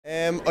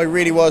I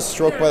really was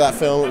struck by that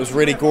film. It was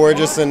really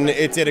gorgeous, and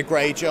it did a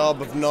great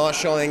job of not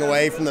shying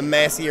away from the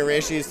messier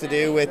issues to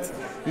do with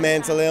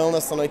mental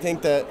illness. And I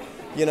think that,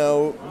 you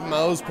know,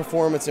 Mo's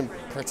performance in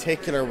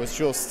particular was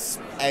just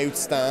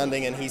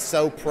outstanding, and he's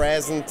so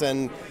present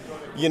and,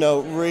 you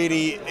know,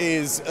 really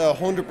is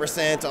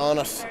 100% on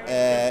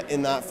it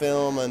in that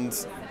film,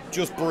 and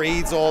just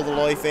breathes all the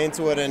life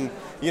into it. And,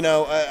 you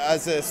know,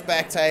 as a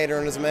spectator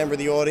and as a member of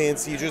the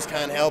audience, you just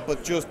can't help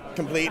but just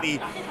completely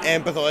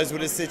empathise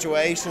with his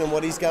situation and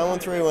what he's going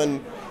through.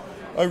 And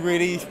I'm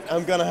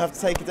going to have to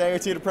take a day or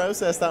two to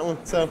process that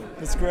one, so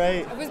it's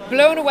great. I was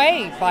blown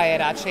away by it,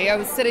 actually. I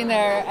was sitting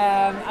there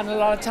and a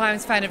lot of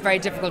times found it very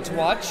difficult to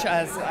watch,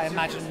 as I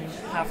imagine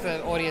half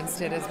the audience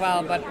did as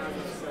well. But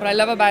what I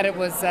love about it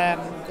was the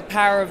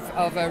power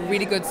of a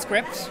really good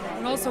script,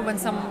 and also when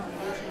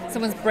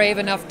someone's brave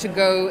enough to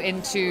go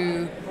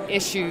into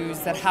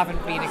issues that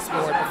haven't been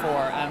explored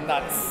before, and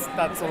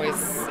that's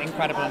always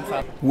incredible in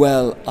film.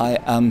 Well, I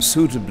am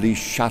suitably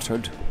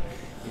shattered.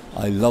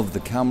 I love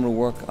the camera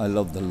work, I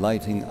love the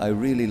lighting, I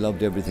really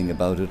loved everything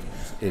about it.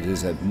 It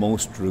is a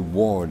most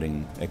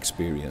rewarding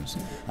experience,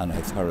 and I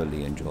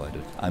thoroughly enjoyed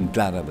it. I'm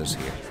glad I was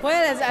here.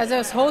 Well, as I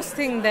was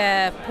hosting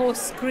the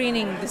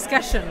post-screening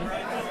discussion,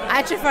 I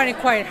actually found it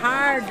quite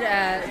hard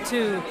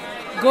to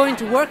go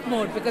into work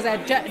mode, because I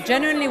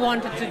genuinely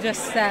wanted to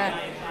just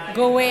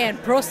go away and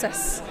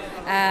process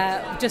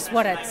just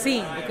what I'd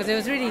seen, because it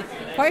was really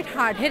quite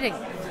hard hitting,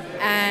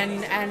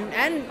 and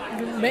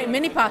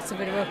many parts of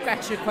it were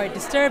actually quite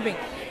disturbing.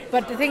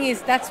 But the thing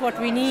is, that's what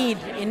we need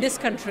in this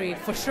country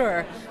for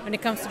sure when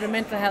it comes to the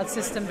mental health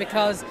system,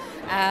 because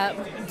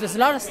there's a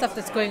lot of stuff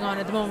that's going on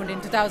at the moment in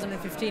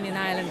 2015 in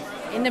Ireland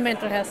in the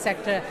mental health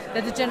sector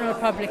that the general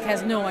public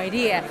has no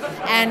idea.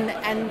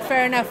 And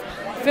fair enough,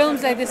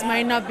 films like this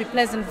might not be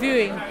pleasant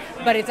viewing,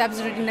 but it's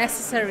absolutely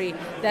necessary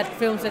that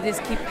films like this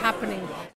keep happening.